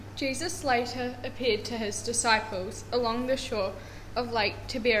Jesus later appeared to his disciples along the shore of Lake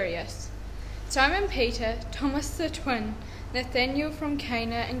Tiberias. Simon Peter, Thomas the twin, Nathanael from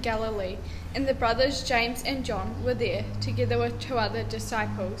Cana in Galilee, and the brothers James and John were there, together with 2 other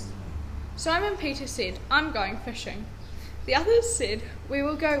disciples. Simon Peter said, "I'm going fishing." The others said, "We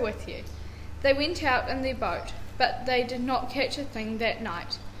will go with you." They went out in their boat, but they did not catch a thing that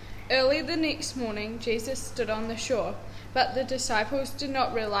night. Early the next morning, Jesus stood on the shore, but the disciples did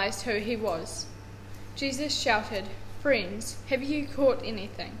not realize who he was. Jesus shouted, "Friends, have you caught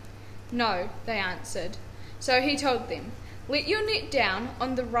anything?" "No," they answered. So he told them, "Let your net down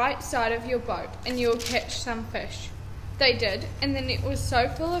on the right side of your boat, and you will catch some fish." They did, and the net was so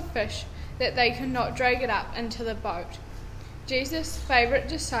full of fish that they could not drag it up into the boat. Jesus' favourite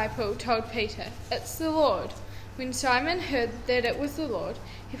disciple told Peter, "It's the Lord." When Simon heard that it was the Lord,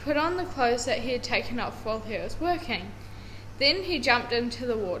 he put on the clothes that he had taken off while he was working. Then he jumped into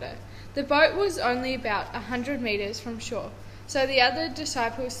the water. The boat was only about 100 metres from shore, so the other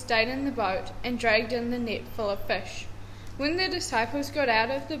disciples stayed in the boat and dragged in the net full of fish. When the disciples got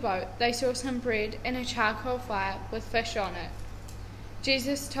out of the boat, they saw some bread and a charcoal fire with fish on it.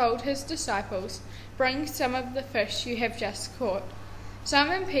 Jesus told his disciples, "Bring some of the fish you have just caught."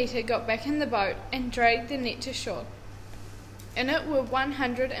 Simon Peter got back in the boat and dragged the net to shore. In it were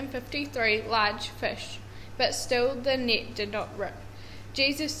 153 large fish, but still the net did not rip.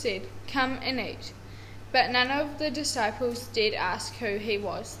 Jesus said, "Come and eat." But none of the disciples dared ask who he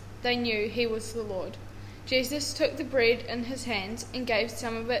was. They knew he was the Lord. Jesus took the bread in his hands and gave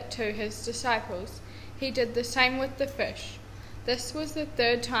some of it to his disciples. He did the same with the fish. This was the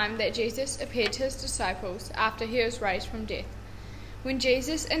 3rd time that Jesus appeared to his disciples after he was raised from death. When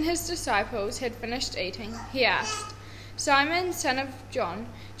Jesus and his disciples had finished eating, he asked, "Simon, son of John,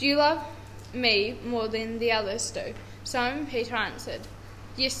 do you love me more than the others do?" Simon Peter answered,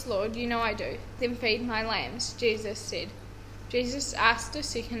 "Yes, Lord, you know I do." "Then feed my lambs," Jesus said. Jesus asked a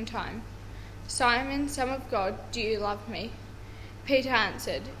second time, "Simon, son of God, do you love me?" Peter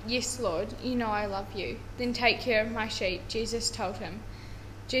answered, "Yes, Lord, you know I love you." "Then take care of my sheep," Jesus told him.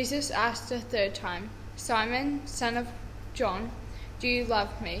 Jesus asked a 3rd time, "Simon, son of John, do you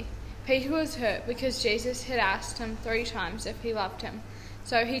love me?" Peter was hurt because Jesus had asked him 3 times if he loved him.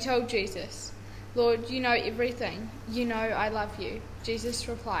 So he told Jesus, "Lord, you know everything. You know I love you." Jesus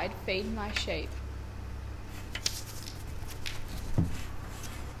replied, "Feed my sheep."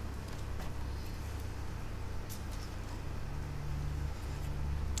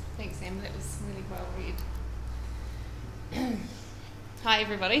 Thanks, Sam. That was really well read. Hi,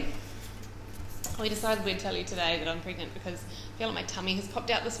 everybody. We decided we'd tell you today that I'm pregnant because I feel like my tummy has popped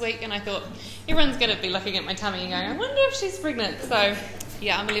out this week, and I thought everyone's going to be looking at my tummy and going, "I wonder if she's pregnant." So,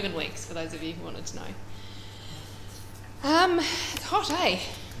 yeah, I'm 11 weeks, for those of you who wanted to know. It's hot, eh?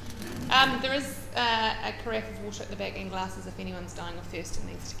 There is a carafe of water at the back and glasses if anyone's dying of thirst and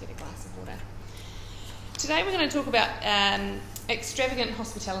needs to get a glass of water. Today we're going to talk about extravagant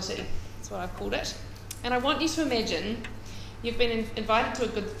hospitality. That's what I've called it. And I want you to imagine you've been invited to a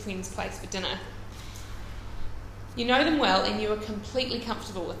good friend's place for dinner. You know them well and you are completely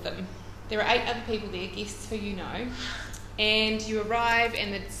comfortable with them. There are 8 other people there, guests who you know, and you arrive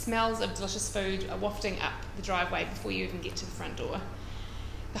and the smells of delicious food are wafting up the driveway before you even get to the front door.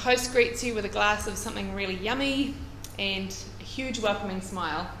 The host greets you with a glass of something really yummy and a huge welcoming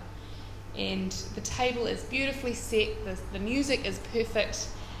smile. And the table is beautifully set, the music is perfect,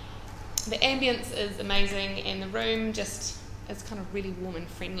 the ambience is amazing, and the room just is kind of really warm and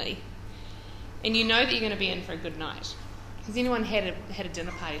friendly. And you know that you're going to be in for a good night. Has anyone had a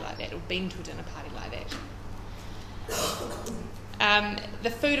dinner party like that, or been to a dinner party like that? The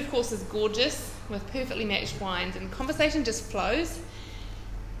food, of course, is gorgeous with perfectly matched wines, and the conversation just flows.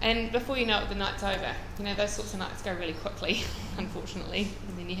 And before you know it, the night's over. You know, those sorts of nights go really quickly, unfortunately,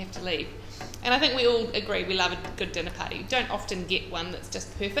 and then you have to leave. And I think we all agree we love a good dinner party. You don't often get one that's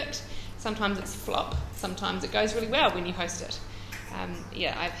just perfect. Sometimes it's flop. Sometimes it goes really well when you host it.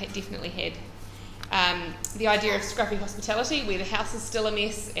 I've definitely had the idea of scruffy hospitality where the house is still a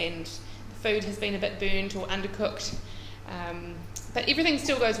mess and the food has been a bit burnt or undercooked. But everything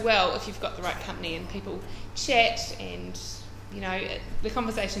still goes well if you've got the right company and people chat and, you know, the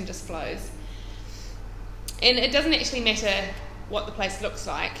conversation just flows. And it doesn't actually matter what the place looks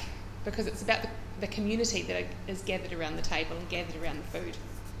like because it's about the community that is gathered around the table and gathered around the food.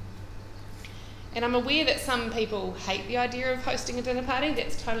 And I'm aware that some people hate the idea of hosting a dinner party.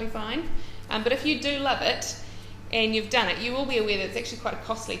 That's totally fine. But if you do love it and you've done it, you will be aware that it's actually quite a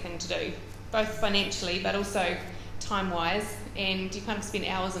costly thing to do, both financially but also time-wise, and you kind of spend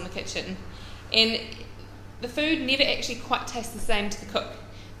hours in the kitchen. And the food never actually quite tastes the same to the cook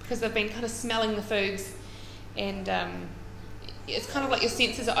because they've been kind of smelling the foods, and it's kind of like your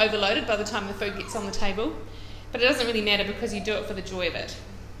senses are overloaded by the time the food gets on the table. But it doesn't really matter because you do it for the joy of it.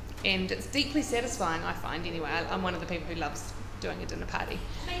 And it's deeply satisfying, I find, anyway. I'm one of the people who loves doing a dinner party.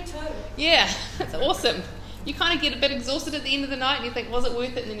 Me too. Yeah, it's awesome. You kind of get a bit exhausted at the end of the night and you think, was it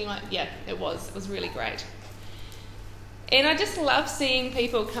worth it? And then you're like, yeah, it was. It was really great. And I just love seeing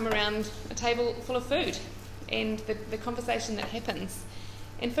people come around a table full of food and the conversation that happens.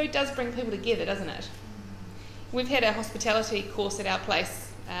 And food does bring people together, doesn't it? We've had a hospitality course at our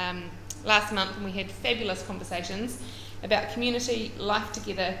place last month, and we had fabulous conversations about community, life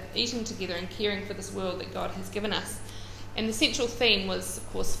together, eating together and caring for this world that God has given us. And the central theme was, of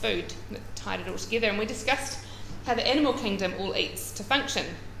course, food that tied it all together. And we discussed how the animal kingdom all eats to function.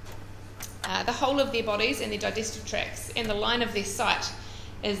 The whole of their bodies and their digestive tracts and the line of their sight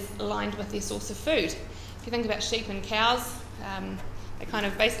is aligned with their source of food. If you think about sheep and cows, they kind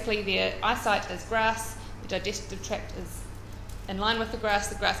of basically their eyesight is grass, the digestive tract is in line with the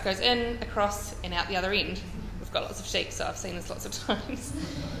grass goes in, across and out the other end. We've got lots of sheep, so I've seen this lots of times.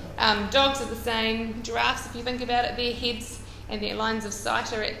 Dogs are the same. Giraffes, if you think about it, their heads and their lines of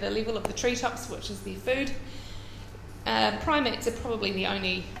sight are at the level of the treetops, which is their food. Primates are probably the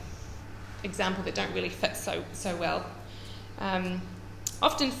only example that don't really fit so well.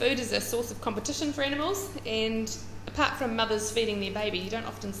 Often food is a source of competition for animals, and apart from mothers feeding their baby, you don't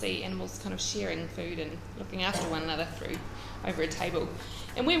often see animals kind of sharing food and looking after one another over a table.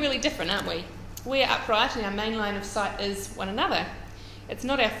 And we're really different, aren't we? We're upright and our main line of sight is one another. It's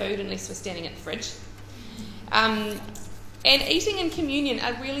not our food unless we're standing at the fridge. And eating and communion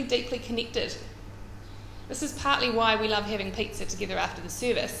are really deeply connected. This is partly why we love having pizza together after the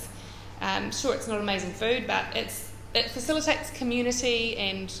service. Sure, it's not amazing food, but it facilitates community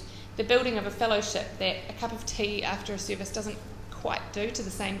and the building of a fellowship that a cup of tea after a service doesn't quite do to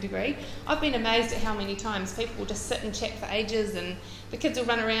the same degree. I've been amazed at how many times people will just sit and chat for ages and the kids will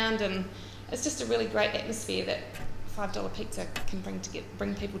run around, and it's just a really great atmosphere that $5 pizza can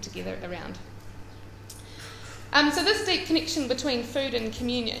bring people together around. So this deep connection between food and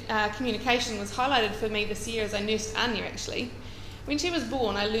communication was highlighted for me this year as I nursed Anya, actually. When she was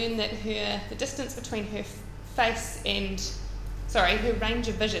born, I learned that the distance between her her range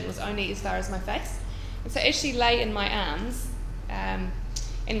of vision was only as far as my face. And so as she lay in my arms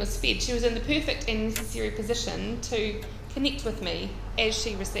and was fed, she was in the perfect and necessary position to connect with me as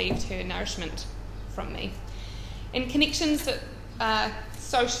she received her nourishment from me. And connections that are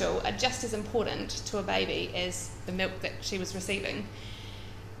social are just as important to a baby as the milk that she was receiving.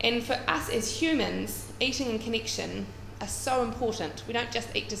 And for us as humans, eating and connection are so important. We don't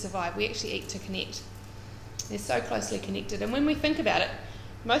just eat to survive, we actually eat to connect. They're so closely connected. And when we think about it,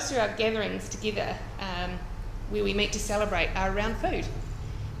 most of our gatherings together where we meet to celebrate are around food.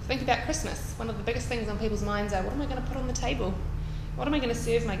 Think about Christmas. One of the biggest things on people's minds are, what am I going to put on the table? What am I going to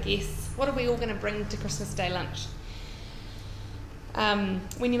serve my guests? What are we all going to bring to Christmas Day lunch?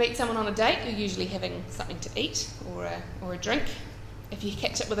 When you meet someone on a date, you're usually having something to eat or a drink. If you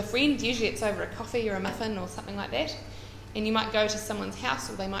catch up with a friend, usually it's over a coffee or a muffin or something like that. And you might go to someone's house,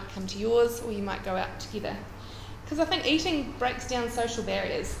 or they might come to yours, or you might go out together. Because I think eating breaks down social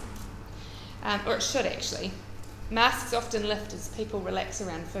barriers, or it should actually. Masks often lift as people relax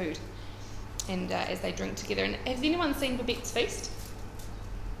around food and as they drink together. And has anyone seen Babette's Feast?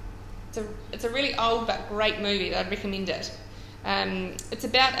 It's a really old but great movie that I'd recommend it. It's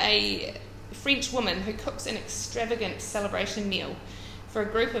about a French woman who cooks an extravagant celebration meal for a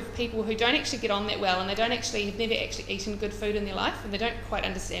group of people who don't actually get on that well, and they have never actually eaten good food in their life, and they don't quite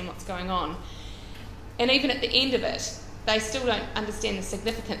understand what's going on. And even at the end of it, they still don't understand the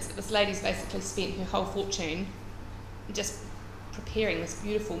significance that this lady's basically spent her whole fortune just preparing this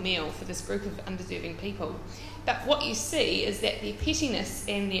beautiful meal for this group of undeserving people. But what you see is that their pettiness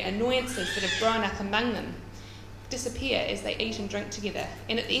and their annoyances that have grown up among them disappear as they eat and drink together.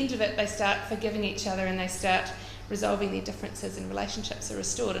 And at the end of it, they start forgiving each other and they start resolving their differences, and relationships are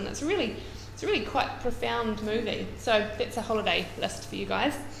restored. And it's really quite profound movie. So that's a holiday list for you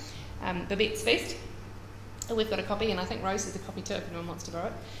guys. Babette's Feast. We've got a copy, and I think Rose has a copy too if anyone wants to borrow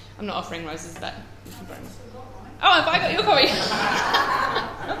it. I'm not offering roses, but you can borrow them. Oh, have I got your copy?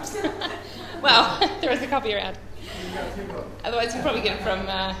 Well, there is a copy around. Otherwise, you'll probably get it from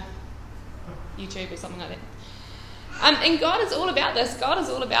YouTube or something like that. And God is all about this. God is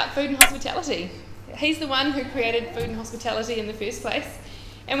all about food and hospitality. He's the one who created food and hospitality in the first place.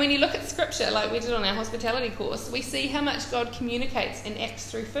 And when you look at Scripture, like we did on our hospitality course, we see how much God communicates and acts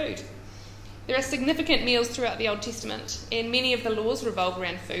through food. There are significant meals throughout the Old Testament, and many of the laws revolve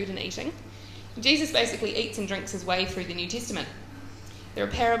around food and eating. Jesus basically eats and drinks his way through the New Testament. There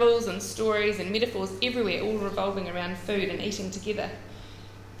are parables and stories and metaphors everywhere, all revolving around food and eating together.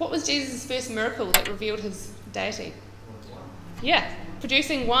 What was Jesus' first miracle that revealed his deity? Yeah,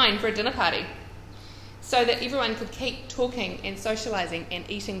 producing wine for a dinner party, so that everyone could keep talking and socialising and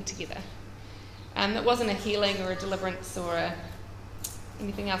eating together. It wasn't a healing or a deliverance or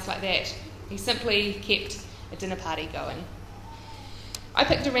anything else like that. He simply kept a dinner party going. I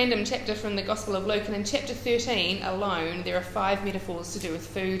picked a random chapter from the Gospel of Luke, and in chapter 13 alone there are 5 metaphors to do with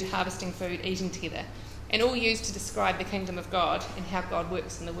food, harvesting food, eating together, and all used to describe the kingdom of God and how God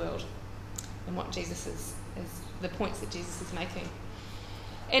works in the world and what Jesus is the points that Jesus is making.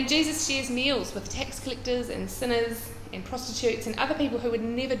 And Jesus shares meals with tax collectors and sinners and prostitutes and other people who would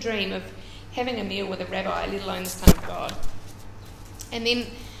never dream of having a meal with a rabbi, let alone the Son of God. And then,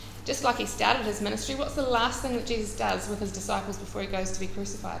 just like he started his ministry, what's the last thing that Jesus does with his disciples before he goes to be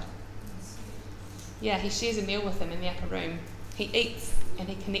crucified? Yeah, he shares a meal with them in the upper room. He eats and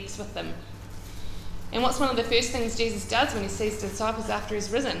he connects with them. And what's one of the first things Jesus does when he sees the disciples after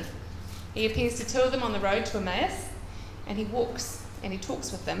he's risen? He appears to 2 of them on the road to Emmaus, and he walks and he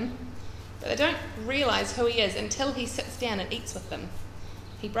talks with them, but they don't realise who he is until he sits down and eats with them.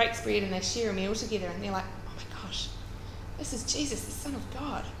 He breaks bread and they share a meal together, and they're like, oh my gosh, this is Jesus, the Son of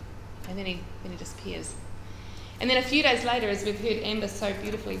God. And then he disappears. And then a few days later, as we've heard Amber so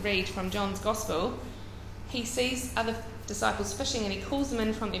beautifully read from John's Gospel, he sees other disciples fishing, and he calls them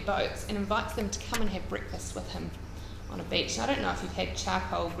in from their boats and invites them to come and have breakfast with him on a beach. Now, I don't know if you've had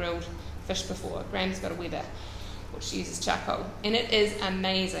charcoal grilled fish before. Graham's got a Weber which uses charcoal, and it is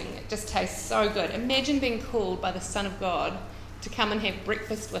amazing. It just tastes so good. Imagine being called by the Son of God to come and have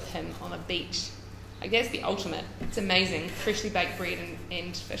breakfast with him on a beach. Like, that's the ultimate. It's amazing. Freshly baked bread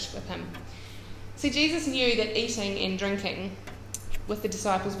and fish with him. So Jesus knew that eating and drinking with the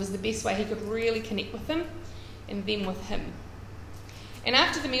disciples was the best way he could really connect with them and them with him. And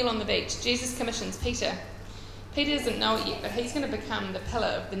after the meal on the beach, Jesus commissions Peter. Peter doesn't know it yet, but he's going to become the pillar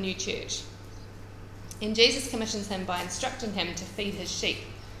of the new church. And Jesus commissions him by instructing him to feed his sheep,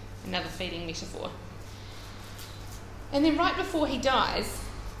 another feeding metaphor. And then right before he dies,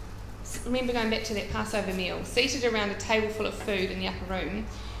 remember going back to that Passover meal, seated around a table full of food in the upper room,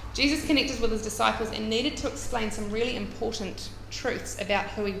 Jesus connected with his disciples and needed to explain some really important truths about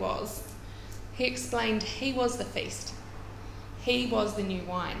who he was. He explained he was the feast. He was the new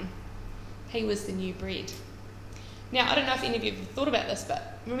wine. He was the new bread. Now, I don't know if any of you have thought about this,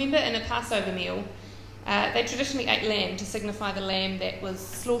 but remember in a Passover meal, they traditionally ate lamb to signify the lamb that was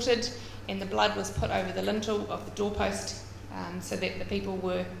slaughtered, and the blood was put over the lintel of the doorpost so that the people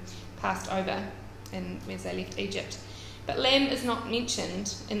were passed over as they left Egypt. But lamb is not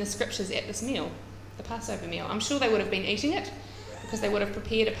mentioned in the scriptures at this meal, the Passover meal. I'm sure they would have been eating it because they would have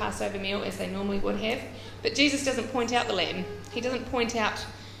prepared a Passover meal as they normally would have. But Jesus doesn't point out the lamb. He doesn't point out,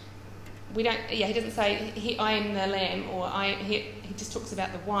 he doesn't say, I am the lamb, or he just talks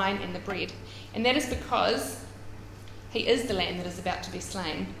about the wine and the bread. And that is because he is the lamb that is about to be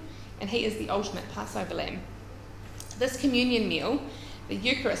slain, and he is the ultimate Passover lamb. This communion meal, the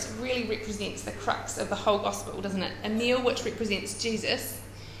Eucharist, really represents the crux of the whole gospel, doesn't it? A meal which represents Jesus,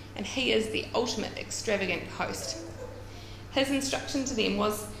 and he is the ultimate extravagant host. His instruction to them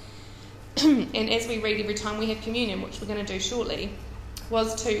was, and as we read every time we have communion, which we're going to do shortly,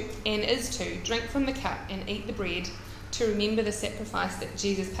 was to, and is to, drink from the cup and eat the bread to remember the sacrifice that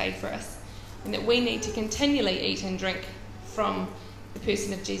Jesus paid for us, and that we need to continually eat and drink from the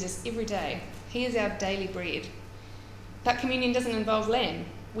person of Jesus every day. He is our daily bread. But communion doesn't involve lamb.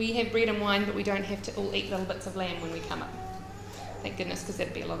 We have bread and wine, but we don't have to all eat little bits of lamb when we come up. Thank goodness, because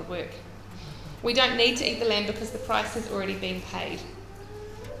that'd be a lot of work. We don't need to eat the lamb because the price has already been paid.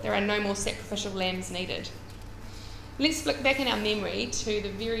 There are no more sacrificial lambs needed. Let's flick back in our memory to the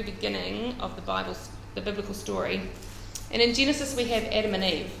very beginning of the biblical story. And in Genesis we have Adam and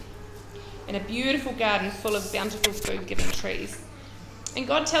Eve in a beautiful garden full of bountiful food-giving trees. And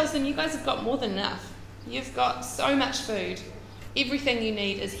God tells them, you guys have got more than enough. You've got so much food. Everything you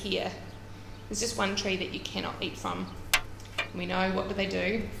need is here. There's just one tree that you cannot eat from. And we know, what did they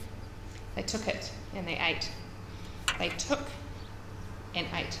do? They took it and they ate. They took and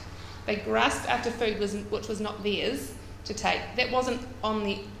ate. They grasped after food which was not theirs to take. That wasn't on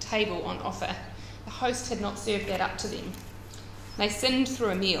the table on offer. The host had not served that up to them. They sinned through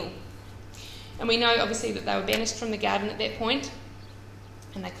a meal. And we know, obviously, that they were banished from the garden at that point,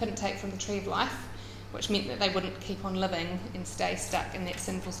 and they couldn't take from the tree of life, which meant that they wouldn't keep on living and stay stuck in that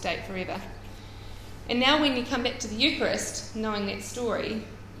sinful state forever. And now when you come back to the Eucharist, knowing that story,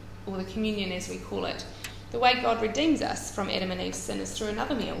 or the communion as we call it, the way God redeems us from Adam and Eve's sin is through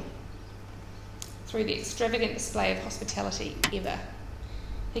another meal, through the extravagant display of hospitality ever.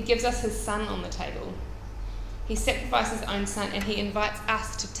 He gives us his son on the table. He sacrificed his own son, and he invites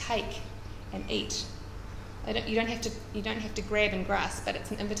us to take and eat. You don't have to grab and grasp, but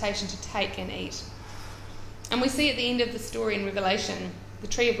it's an invitation to take and eat. And we see at the end of the story in Revelation, the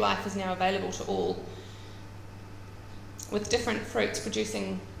tree of life is now available to all, with different trees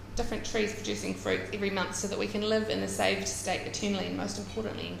producing fruit every month, so that we can live in a saved state eternally, and most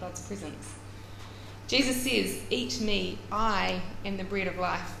importantly, in God's presence. Jesus says, "Eat me, I am the bread of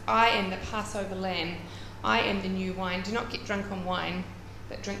life. I am the Passover lamb. I am the new wine. Do not get drunk on wine,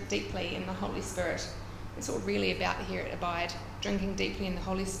 but drink deeply in the Holy Spirit." That's what we're really about here at Abide, drinking deeply in the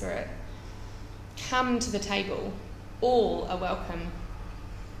Holy Spirit. Come to the table. All are welcome.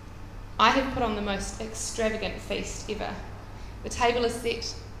 I have put on the most extravagant feast ever. The table is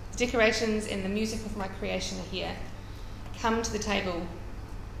set, the decorations and the music of my creation are here. Come to the table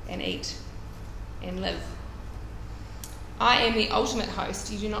and eat and live. I am the ultimate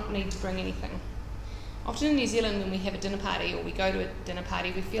host. You do not need to bring anything. Often in New Zealand, when we have a dinner party or we go to a dinner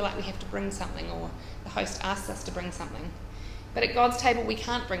party, we feel like we have to bring something, or the host asks us to bring something. But at God's table, we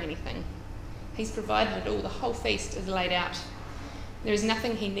can't bring anything. He's provided it all. The whole feast is laid out. There is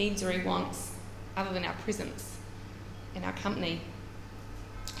nothing he needs or he wants other than our presence and our company.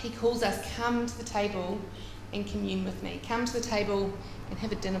 He calls us, come to the table and commune with me. Come to the table and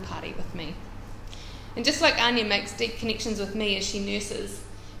have a dinner party with me. And just like Anya makes deep connections with me as she nurses,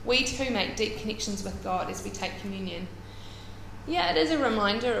 we too make deep connections with God as we take communion. Yeah, it is a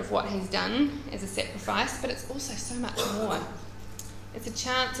reminder of what he's done as a sacrifice, but it's also so much more. It's a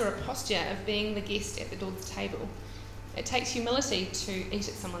chance or a posture of being the guest at the Lord's table. It takes humility to eat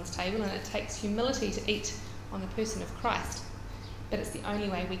at someone's table, and it takes humility to eat on the person of Christ. But it's the only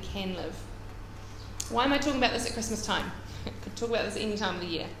way we can live. Why am I talking about this at Christmas time? I could talk about this any time of the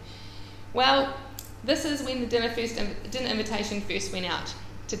year. Well, this is when the dinner invitation first went out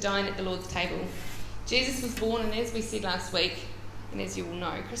to dine at the Lord's table. Jesus was born, and as we said last week, and as you all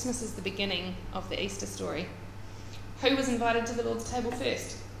know, Christmas is the beginning of the Easter story. Who was invited to the Lord's table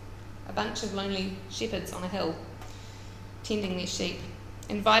first? A bunch of lonely shepherds on a hill, tending their sheep,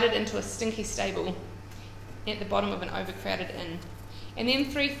 invited into a stinky stable at the bottom of an overcrowded inn. And then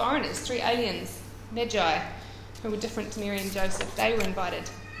 3 foreigners, 3 aliens, magi, who were different to Mary and Joseph. They were invited.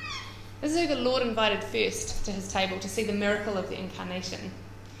 This is who the Lord invited first to his table to see the miracle of the incarnation.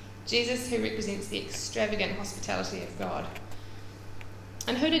 Jesus, who represents the extravagant hospitality of God.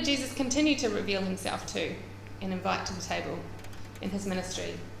 And who did Jesus continue to reveal himself to and invite to the table in his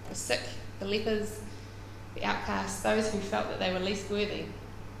ministry? The sick, the lepers, the outcasts, those who felt that they were least worthy.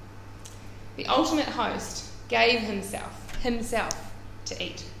 The ultimate host gave himself to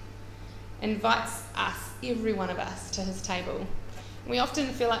eat, invites us, every one of us, to his table. We often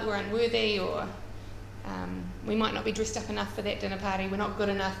feel like we're unworthy, or we might not be dressed up enough for that dinner party, we're not good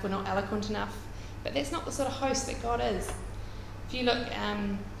enough, we're not eloquent enough, but that's not the sort of host that God is. If you look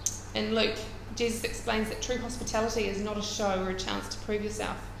in Luke, Jesus explains that true hospitality is not a show or a chance to prove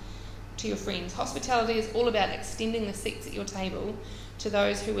yourself to your friends. Hospitality is all about extending the seats at your table to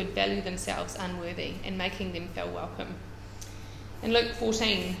those who would value themselves unworthy and making them feel welcome. In Luke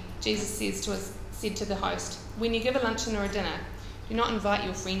 14, Jesus said to the host, "When you give a luncheon or a dinner, do not invite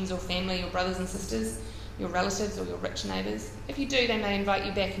your friends or family, your brothers and sisters, your relatives or your rich neighbours. If you do, they may invite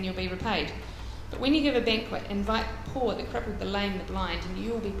you back and you'll be repaid. But when you give a banquet, invite the poor, the crippled, the lame, the blind, and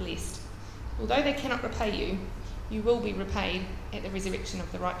you will be blessed. Although they cannot repay you, you will be repaid at the resurrection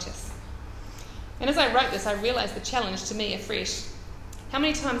of the righteous." And as I wrote this, I realised the challenge to me afresh. How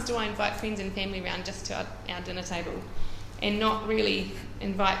many times do I invite friends and family around just to our dinner table and not really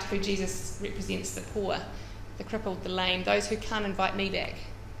invite who Jesus represents, the poor, the crippled, the lame, those who can't invite me back?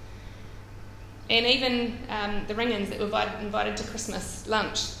 And even the ring-ins that were invited to Christmas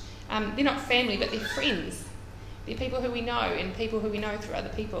lunch, they're not family, but they're friends. They're people who we know and people who we know through other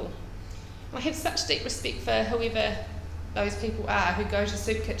people. And I have such deep respect for whoever those people are who go to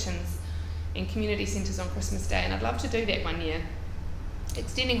soup kitchens and community centres on Christmas Day, and I'd love to do that one year.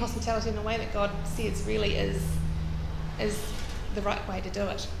 Extending hospitality in a way that God says really is the right way to do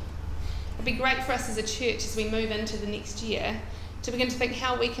it. It'd be great for us as a church as we move into the next year to begin to think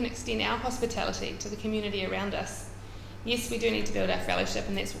how we can extend our hospitality to the community around us. Yes, we do need to build our fellowship,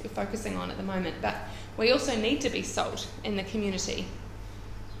 and that's what we're focusing on at the moment, but we also need to be salt in the community.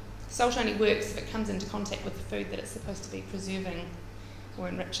 Salt only works if it comes into contact with the food that it's supposed to be preserving or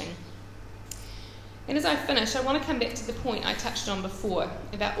enriching. And as I finish, I want to come back to the point I touched on before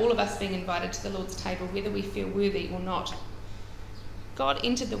about all of us being invited to the Lord's table, whether we feel worthy or not. God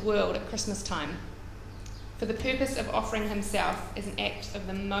entered the world at Christmas time for the purpose of offering himself as an act of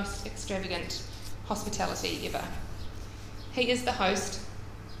the most extravagant hospitality ever. He is the host,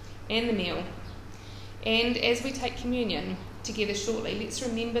 and the meal. And as we take communion together shortly, let's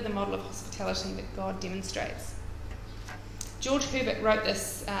remember the model of hospitality that God demonstrates. George Herbert wrote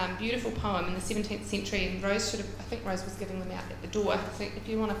this beautiful poem in the 17th century, and I think Rose was giving them out at the door, so if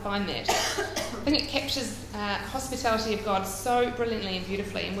you want to find that. I think it captures hospitality of God so brilliantly and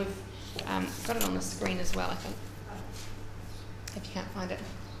beautifully, and we've got it on the screen as well, I think, if you can't find it.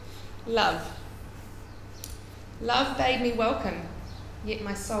 Love. Love bade me welcome, yet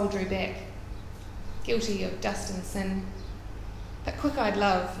my soul drew back, guilty of dust and sin. But quick-eyed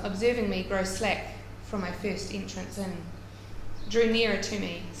love, observing me grow slack from my first entrance in, drew nearer to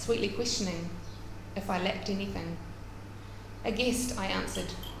me, sweetly questioning if I lacked anything. A guest, I answered,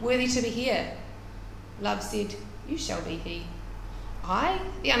 worthy to be here. Love said, you shall be he. I,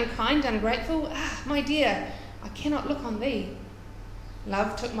 the unkind, ungrateful? Ah, my dear, I cannot look on thee.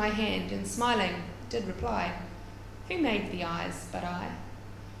 Love took my hand and smiling did reply, who made the eyes but I?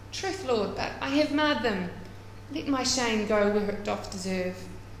 Truth, Lord, but I have marred them. Let my shame go where it doth deserve.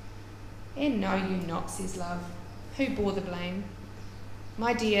 And know you not, says love, who bore the blame?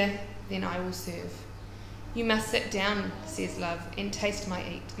 My dear, then I will serve. You must sit down, says love, and taste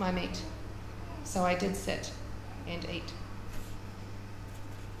my meat. So I did sit and eat.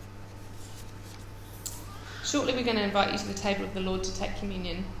 Shortly we're going to invite you to the table of the Lord to take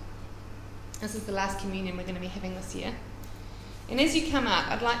communion. This is the last communion we're going to be having this year. And as you come up,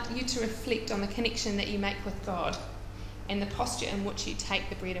 I'd like you to reflect on the connection that you make with God and the posture in which you take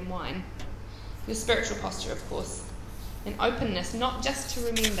the bread and wine. Your spiritual posture, of course. An openness, not just to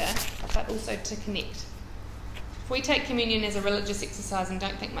remember, but also to connect. If we take communion as a religious exercise and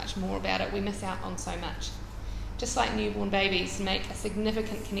don't think much more about it, we miss out on so much. Just like newborn babies make a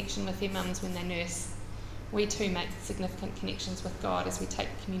significant connection with their mums when they nurse, we too make significant connections with God as we take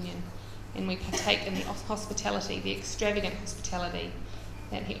communion, and we partake in the hospitality, the extravagant hospitality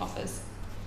that he offers.